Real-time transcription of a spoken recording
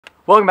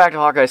Welcome back to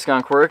Hawkeye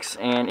Skunk Works,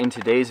 and in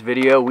today's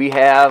video we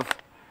have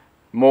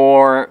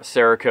more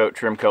Cerakote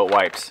trim coat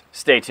wipes.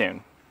 Stay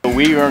tuned.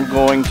 We are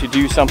going to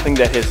do something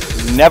that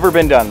has never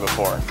been done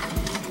before.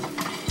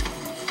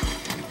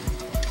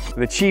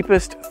 The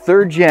cheapest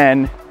 3rd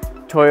gen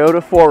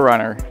Toyota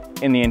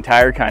 4Runner in the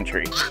entire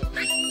country.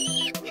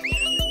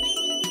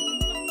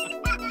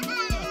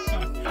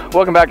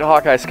 Welcome back to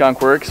Hawkeye Skunk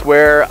Works,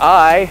 where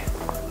I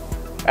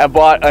have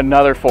bought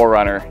another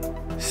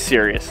 4Runner.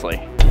 Seriously.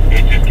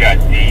 It just got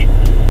deep.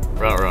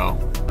 Ruh-roh.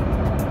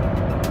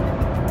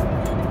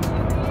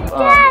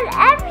 Dad,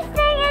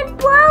 everything is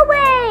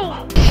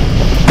blowing!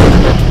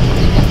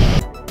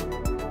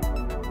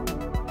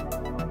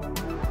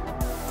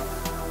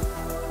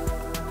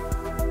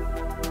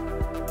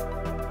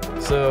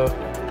 So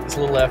it's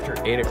a little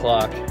after 8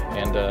 o'clock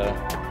and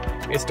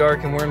it's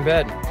dark and we're in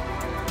bed.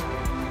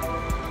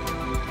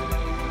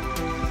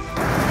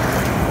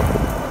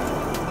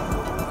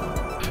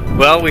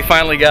 Well, we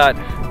finally got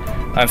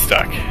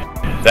unstuck.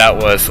 That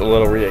was a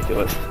little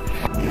ridiculous.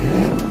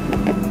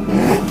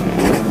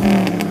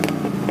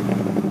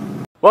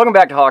 Welcome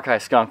back to Hawkeye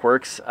Skunk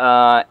Works,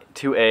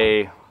 to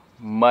a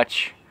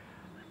much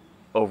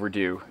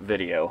overdue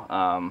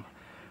video.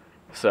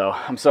 So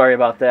I'm sorry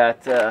about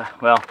that.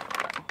 Well,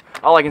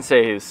 all I can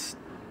say is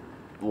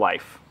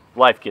life.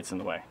 Life gets in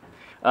the way.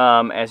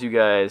 As you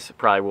guys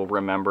probably will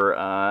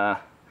remember,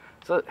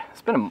 so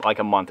it's been like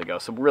a month ago,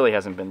 so it really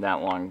hasn't been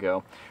that long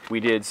ago.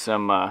 We did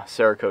some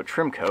Cerakote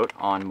trim coat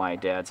on my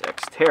dad's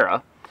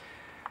Xterra,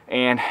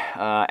 and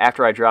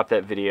after I dropped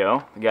that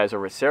video, the guys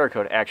over at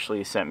Cerakote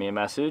actually sent me a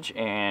message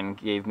and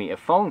gave me a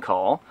phone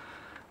call.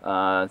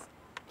 So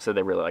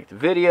they really liked the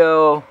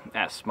video,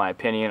 asked my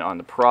opinion on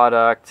the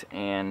product,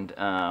 and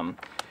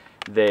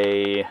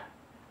they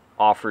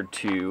offered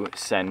to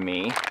send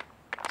me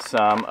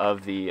some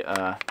of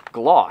the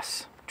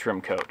gloss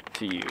trim coat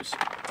to use.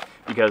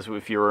 Because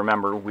if you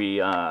remember,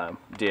 we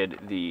did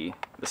the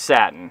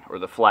satin, or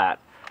the flat,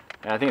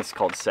 and I think it's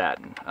called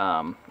satin.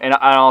 And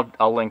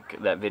I'll link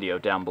that video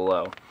down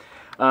below.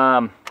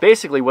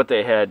 Basically what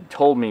they had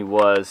told me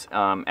was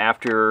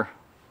after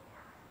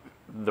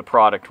the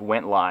product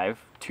went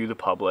live to the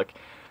public,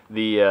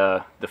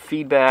 the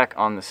feedback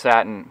on the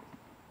satin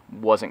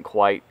wasn't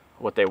quite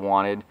what they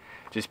wanted,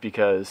 just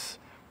because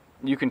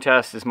you can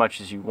test as much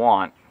as you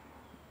want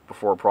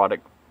before a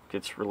product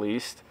gets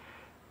released.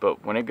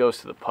 But when it goes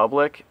to the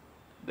public,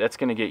 that's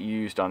going to get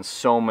used on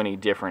so many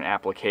different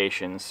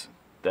applications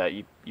that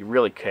you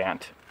really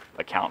can't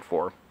account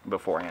for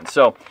beforehand.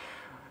 So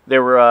they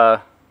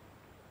were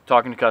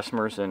talking to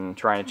customers and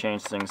trying to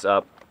change things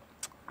up.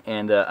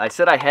 And I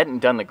said I hadn't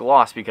done the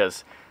gloss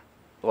because,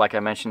 like I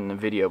mentioned in the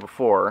video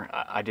before,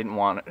 I didn't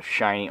want a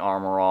shiny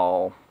Armor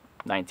All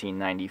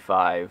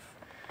 1995,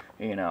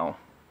 you know,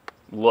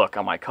 look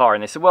on my car.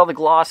 And they said, well, the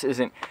gloss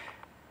isn't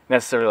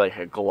necessarily like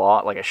a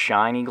gloss, like a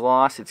shiny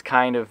gloss. It's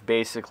kind of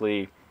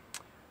basically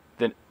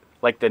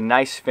the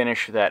nice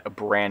finish that a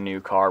brand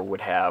new car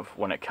would have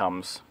when it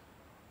comes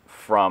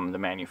from the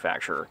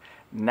manufacturer,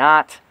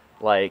 not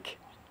like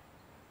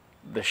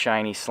the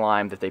shiny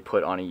slime that they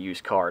put on a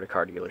used car at a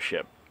car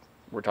dealership.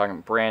 We're talking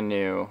brand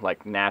new,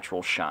 like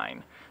natural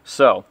shine.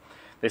 So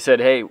they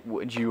said, hey,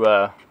 would you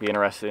be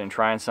interested in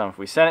trying some if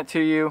we sent it to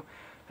you?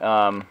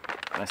 And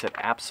I said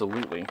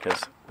absolutely,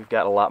 because we've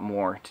got a lot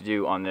more to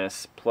do on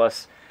this.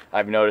 Plus,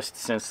 I've noticed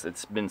since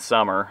it's been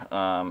summer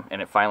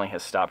and it finally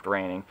has stopped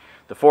raining,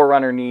 the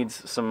 4Runner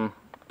needs some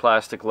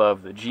plastic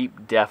love. The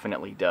Jeep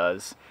definitely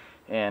does.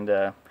 And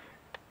I'm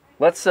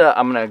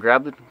going to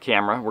grab the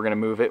camera. We're going to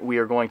move it. We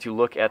are going to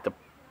look at the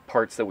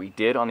parts that we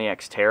did on the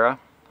Xterra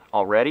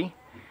already.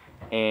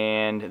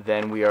 And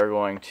then we are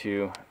going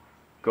to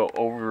go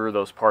over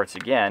those parts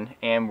again.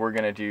 And we're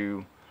going to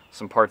do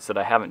some parts that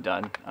I haven't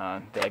done.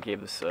 Dad gave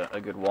this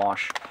a good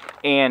wash.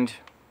 And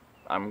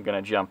I'm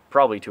going to jump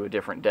probably to a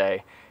different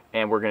day,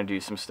 and we're going to do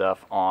some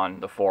stuff on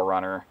the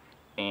 4Runner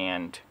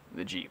and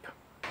the Jeep.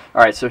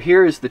 Alright, so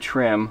here is the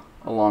trim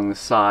along the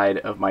side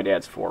of my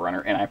dad's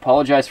 4Runner, and I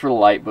apologize for the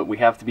light, but we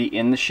have to be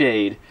in the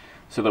shade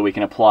so that we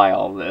can apply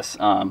all of this.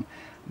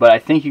 But I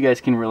think you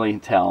guys can really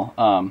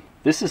tell.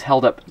 This has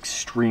held up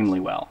extremely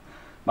well.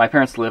 My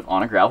parents live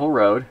on a gravel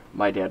road.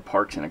 My dad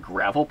parks in a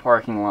gravel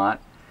parking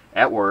lot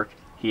at work.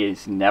 He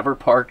has never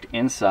parked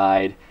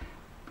inside.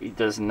 He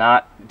does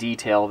not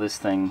detail this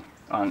thing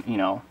on, you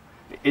know,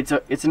 it's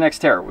an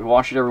Xterra. We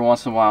wash it every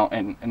once in a while,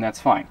 and that's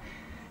fine.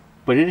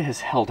 But it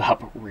has held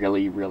up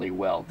really, really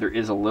well. There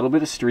is a little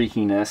bit of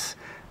streakiness,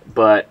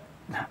 but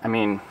I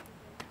mean,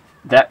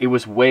 that it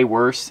was way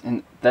worse,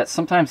 and that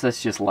sometimes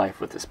that's just life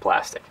with this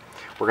plastic.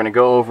 We're going to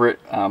go over it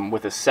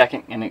with a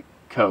second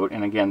coat,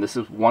 and again, this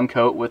is one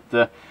coat with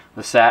the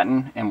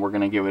satin, and we're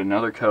going to give it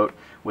another coat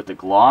with the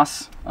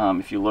gloss.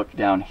 If you look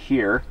down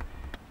here,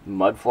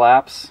 mud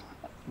flaps,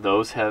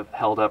 those have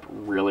held up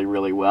really,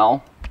 really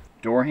well.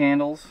 Door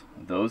handles,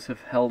 those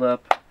have held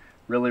up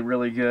really,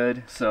 really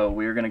good. So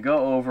we're going to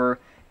go over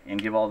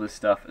and give all this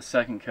stuff a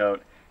second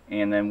coat,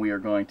 and then we are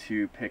going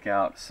to pick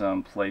out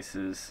some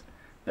places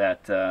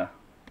that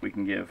we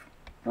can give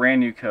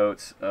brand new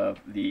coats of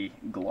the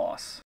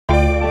gloss.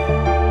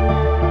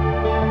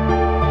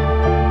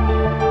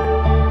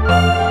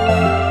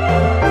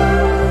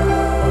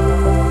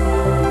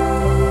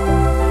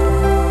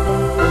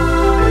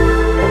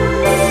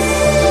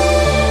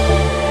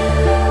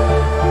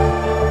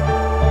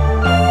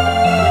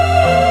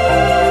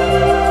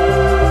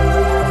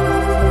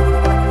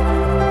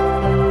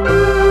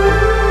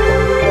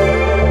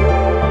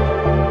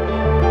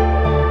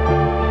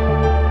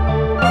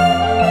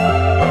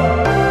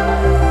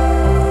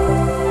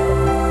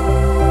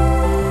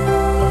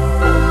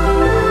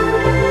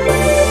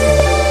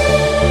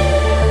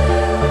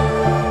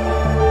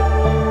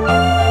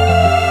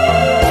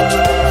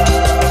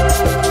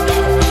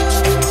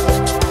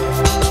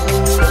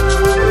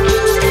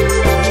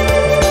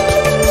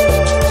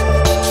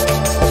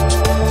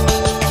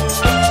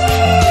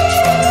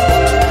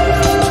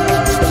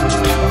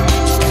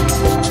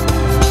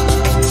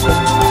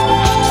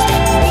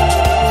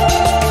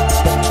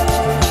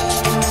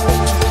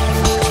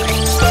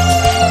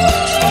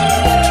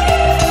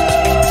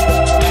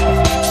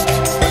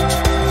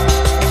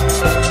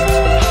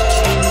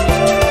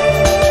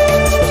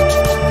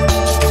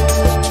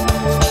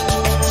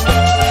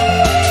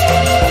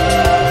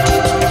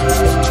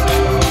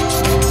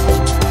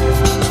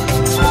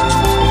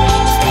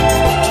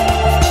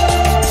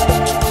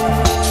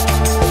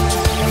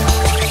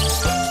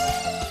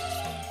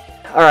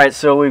 Alright,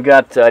 so we've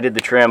got, I did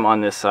the trim on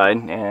this side,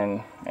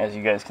 and as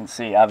you guys can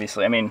see,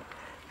 obviously, I mean,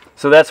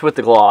 so that's with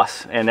the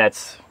gloss, and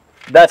that's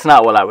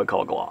not what I would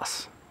call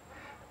gloss.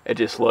 It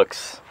just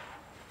looks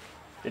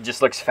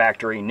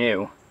factory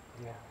new,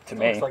 yeah, to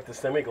me. Looks like the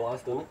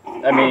semi-gloss, doesn't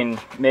it? I mean,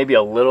 maybe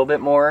a little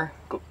bit more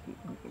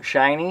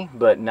shiny,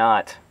 but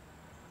not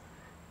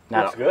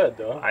looks good,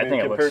 though. I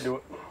think compared it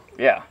looks,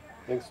 yeah.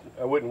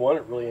 I wouldn't want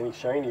it really any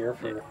shinier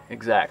for...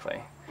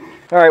 Exactly.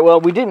 All right,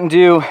 well, we didn't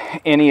do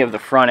any of the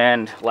front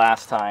end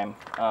last time.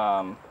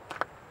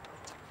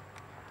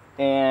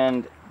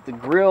 And the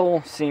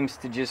grill seems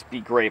to just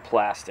be gray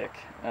plastic.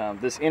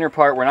 This inner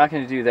part, we're not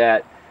going to do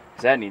that,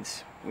 because that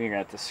needs, we're going to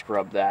have to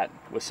scrub that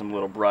with some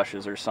little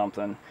brushes or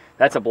something.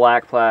 That's a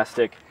black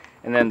plastic.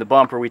 And then the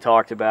bumper we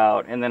talked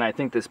about. And then I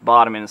think this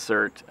bottom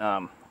insert,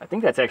 I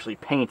think that's actually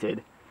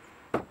painted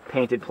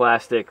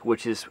plastic,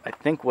 which is, I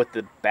think, what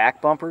the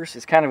back bumpers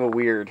is. Kind of a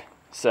weird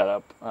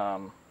setup.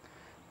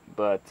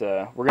 But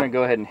we're going to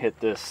go ahead and hit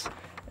this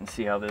and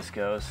see how this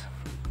goes.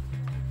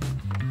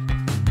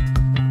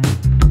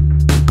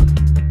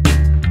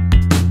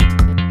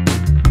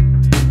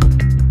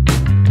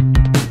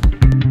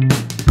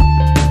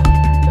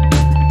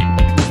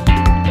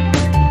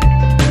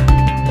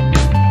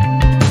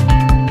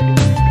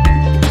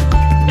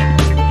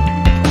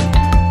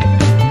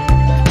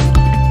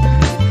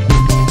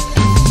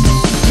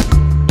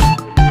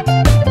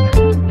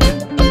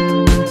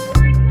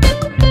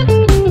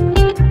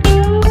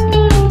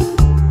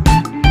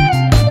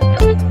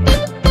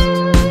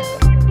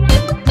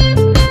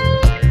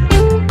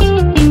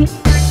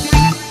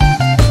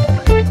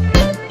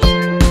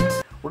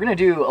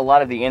 Do a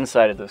lot of the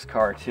inside of this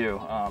car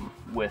too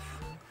with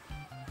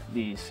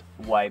these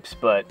wipes,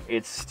 but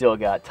it's still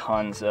got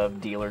tons of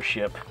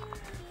dealership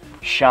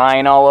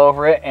shine all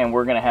over it, and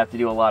we're gonna have to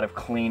do a lot of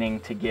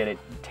cleaning to get it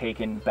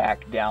taken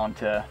back down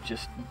to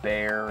just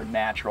bare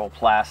natural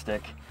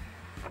plastic.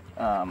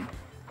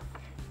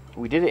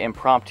 We did an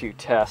impromptu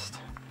test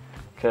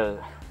because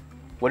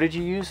what did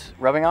you use?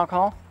 Rubbing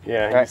alcohol?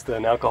 Yeah, I used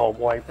an alcohol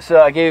wipe. So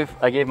I gave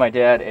my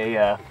dad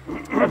a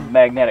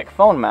magnetic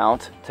phone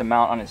mount to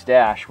mount on his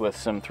dash with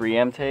some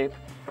 3M tape,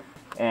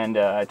 and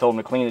I told him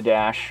to clean the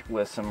dash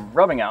with some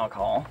rubbing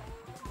alcohol,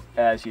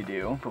 as you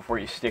do before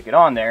you stick it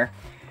on there.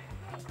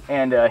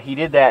 And he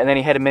did that, and then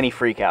he had a mini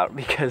freak out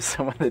because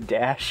some of the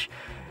dash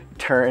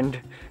turned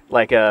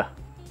like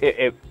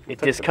it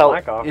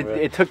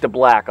took the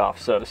black off,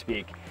 so to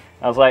speak.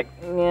 I was like,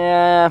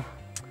 yeah,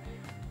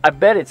 I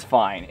bet it's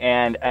fine.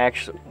 And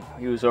actually,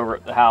 he was over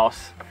at the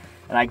house,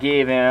 and I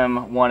gave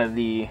him one of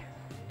the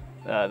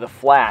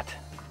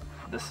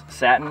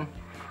Satin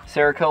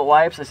Cerakote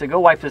wipes. I said, go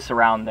wipe this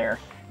around there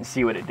and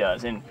see what it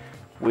does. And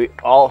we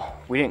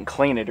didn't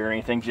clean it or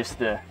anything. Just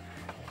the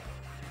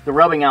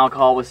rubbing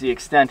alcohol was the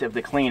extent of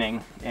the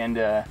cleaning, and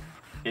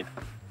it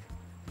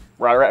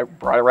brought it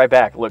right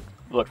back.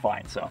 Looked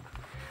fine.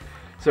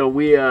 So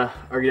we are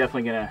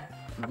definitely gonna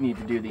need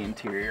to do the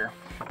interior.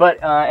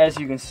 But as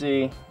you can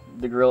see,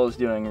 the grill is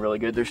doing really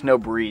good. There's no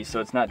breeze, so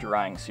it's not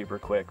drying super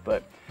quick.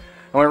 But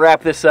I'm gonna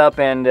wrap this up,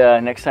 and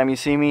next time you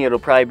see me, it'll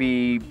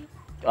probably be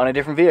on a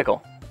different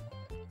vehicle.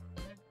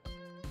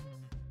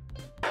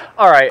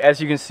 All right, as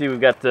you can see, we've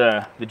got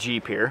the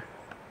Jeep here.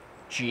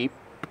 Jeep.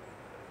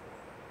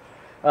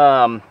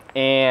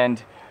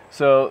 And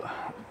so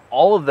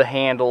all of the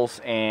handles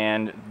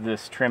and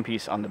this trim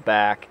piece on the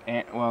back,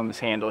 and well, on this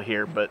handle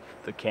here, but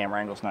the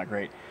camera angle's not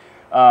great.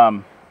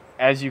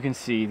 As you can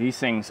see, these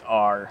things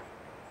are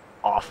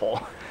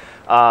awful.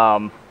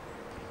 So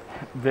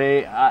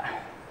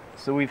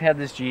we've had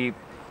this Jeep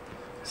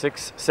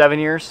 7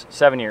 years,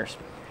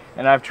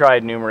 and I've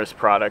tried numerous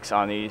products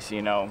on these,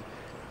 you know,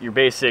 your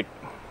basic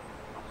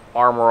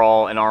Armor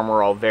All and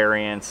Armor All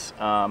variants,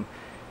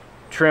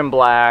 trim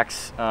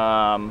blacks,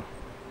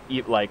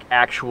 like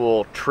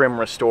actual trim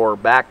restore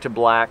back to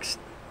blacks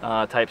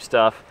type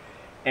stuff,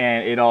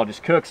 and it all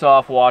just cooks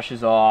off,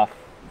 washes off,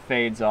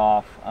 fades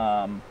off,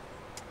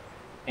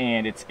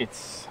 and it's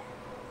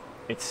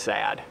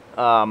sad.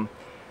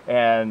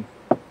 And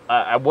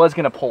I was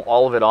gonna pull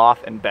all of it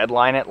off and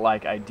bedline it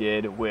like I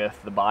did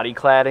with the body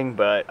cladding,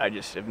 but I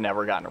just have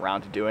never gotten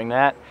around to doing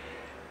that.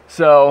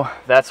 So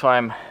that's why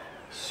I'm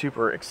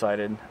super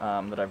excited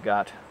that I've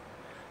got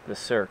this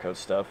Cerakote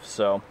stuff.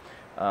 So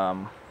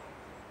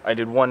I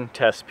did one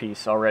test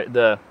piece already.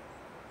 The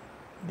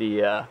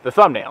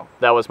thumbnail,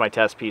 that was my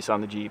test piece on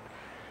the Jeep.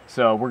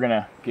 So we're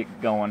gonna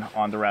get going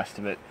on the rest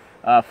of it.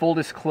 Full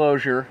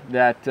disclosure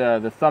that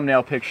the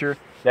thumbnail picture,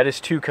 that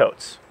is 2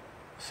 coats.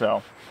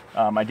 So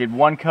I did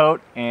 1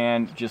 coat,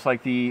 and just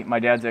like my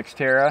dad's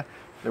Xterra,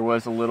 there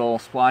was a little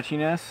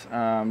splotchiness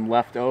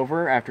left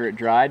over after it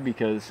dried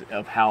because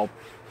of how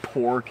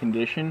poor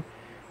condition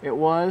it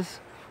was.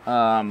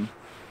 But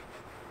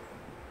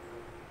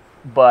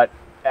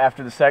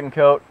after the 2nd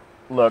coat,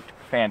 looked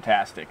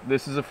fantastic.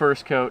 This is the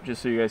 1st coat,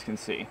 just so you guys can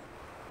see.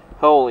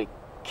 Holy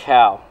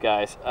cow,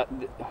 guys.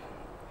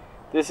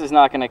 This is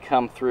not going to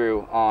come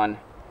through on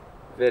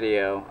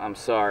video. I'm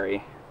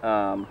sorry.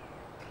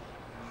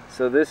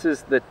 So this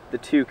is the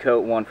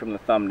 2-coat one from the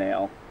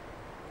thumbnail,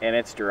 and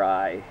it's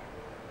dry,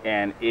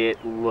 and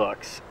it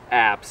looks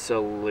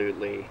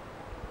absolutely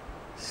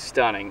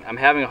stunning. I'm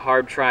having a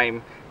hard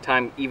time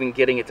even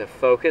getting it to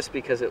focus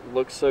because it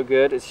looks so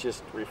good. It's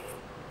just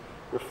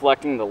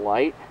reflecting the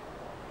light.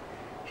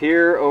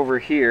 Over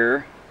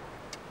here,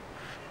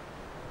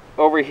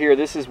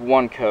 this is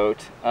 1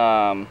 coat.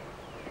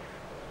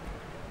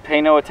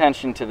 Pay no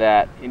attention to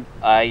that.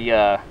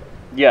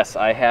 Yes,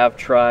 I have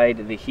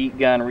tried the heat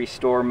gun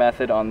restore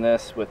method on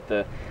this with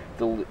the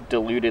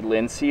diluted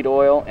linseed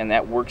oil, and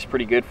that works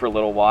pretty good for a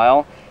little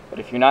while. But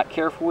if you're not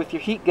careful with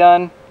your heat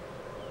gun,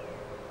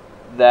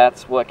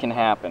 that's what can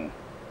happen.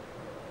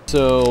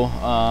 So,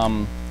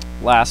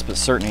 last but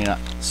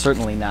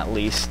certainly not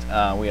least,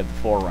 we have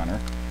the 4Runner.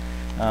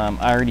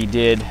 I already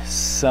did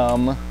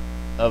some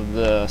of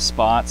the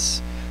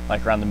spots,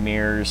 like around the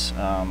mirrors.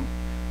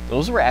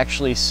 Those were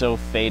actually so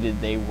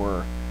faded they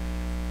were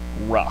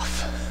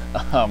rough.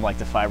 Like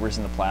the fibers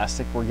in the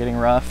plastic were getting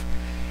rough.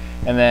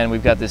 And then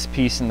we've got this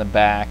piece in the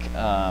back.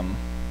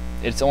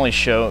 It only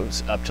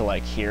shows up to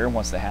like here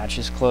once the hatch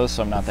is closed,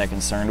 so I'm not that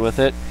concerned with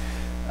it.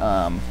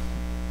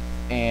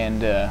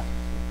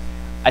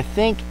 I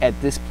think at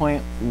this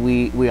point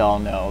we all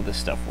know this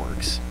stuff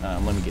works.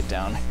 Let me get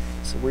down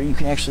so where you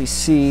can actually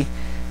see.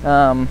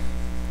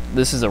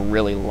 This is a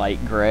really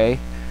light gray,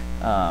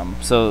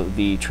 so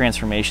the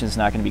transformation is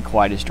not going to be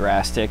quite as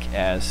drastic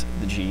as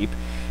the Jeep.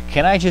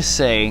 Can I just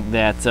say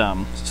that,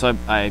 so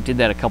I did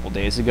that a couple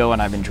days ago,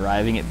 and I've been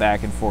driving it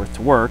back and forth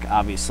to work,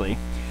 obviously.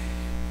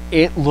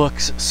 It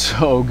looks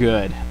so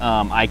good.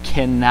 I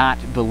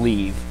cannot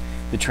believe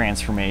the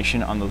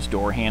transformation on those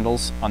door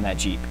handles on that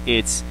Jeep.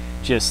 It's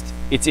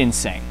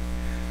insane.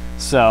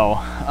 So,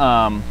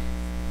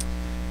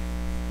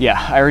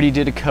 yeah, I already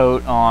did a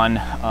coat on,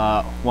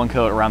 1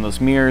 coat around those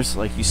mirrors,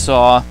 like you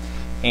saw,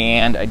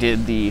 and I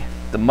did the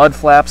mud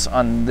flaps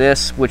on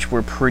this, which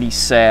were pretty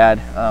sad.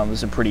 It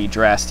was a pretty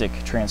drastic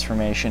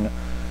transformation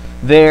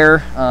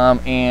there.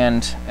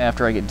 And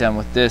after I get done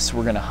with this,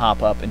 we're gonna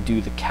hop up and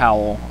do the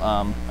cowl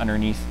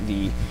underneath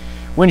the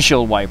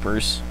windshield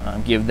wipers,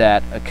 give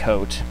that a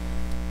coat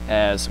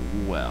as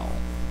well.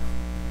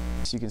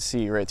 So you can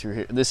see right through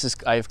here,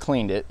 I've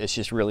cleaned it. It's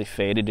just really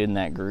faded in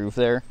that groove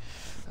there.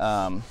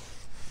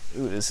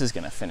 Ooh, this is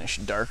gonna finish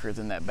darker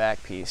than that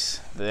back piece.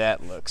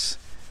 That looks,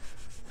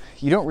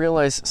 you don't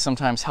realize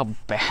sometimes how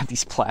bad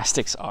these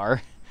plastics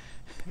are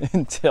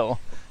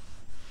until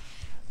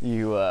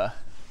you,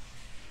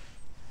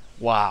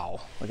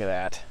 wow, look at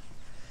that.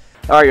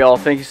 All right, y'all,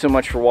 thank you so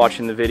much for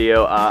watching the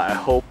video. I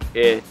hope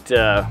it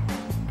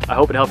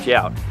helped you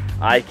out.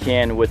 I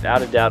can,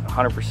 without a doubt,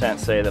 100%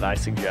 say that I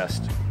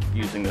suggest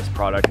using this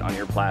product on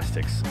your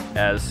plastics.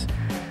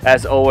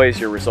 As always,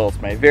 your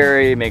results may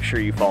vary. Make sure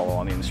you follow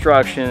all the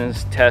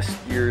instructions, test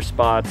your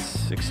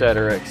spots,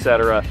 etc.,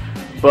 etc.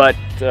 But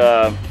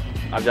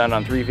I've done it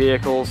on 3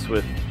 vehicles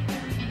with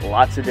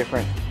lots of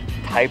different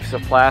types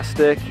of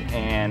plastic,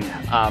 and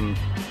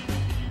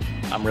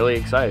I'm really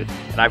excited.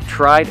 And I've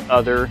tried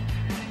other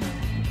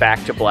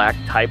back to black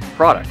type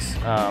products.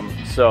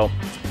 So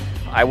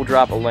I will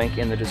drop a link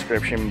in the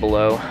description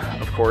below,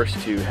 of course,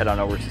 to head on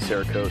over to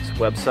Cerakote's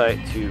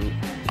website to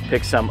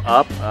pick some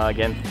up.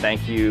 Again,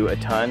 thank you a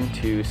ton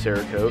to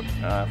Cerakote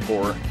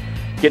for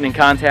getting in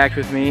contact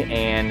with me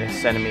and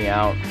sending me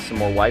out some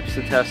more wipes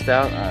to test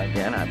out.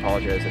 Again, I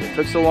apologize that it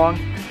took so long,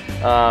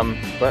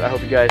 but I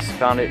hope you guys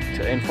found it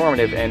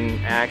informative.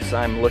 And as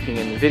I'm looking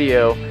in the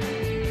video,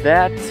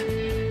 that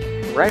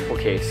rifle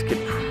case could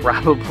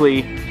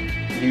probably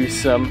use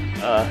some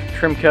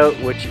trim coat,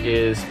 which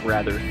is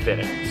rather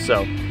fitting.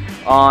 So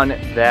on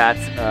that.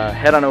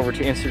 Head on over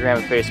to Instagram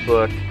and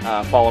Facebook.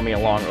 Follow me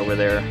along over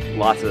there.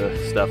 Lots of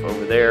stuff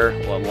over there,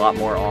 a lot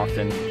more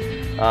often.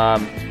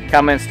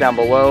 Comments down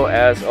below.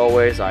 As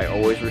always, I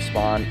always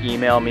respond.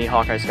 Email me,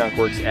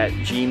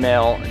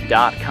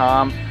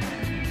 hawkeyeskunkworks@gmail.com.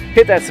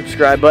 Hit that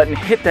subscribe button,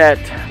 hit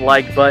that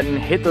like button,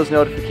 hit those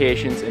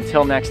notifications.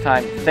 Until next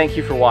time, thank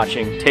you for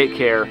watching. Take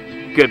care.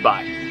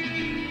 Goodbye.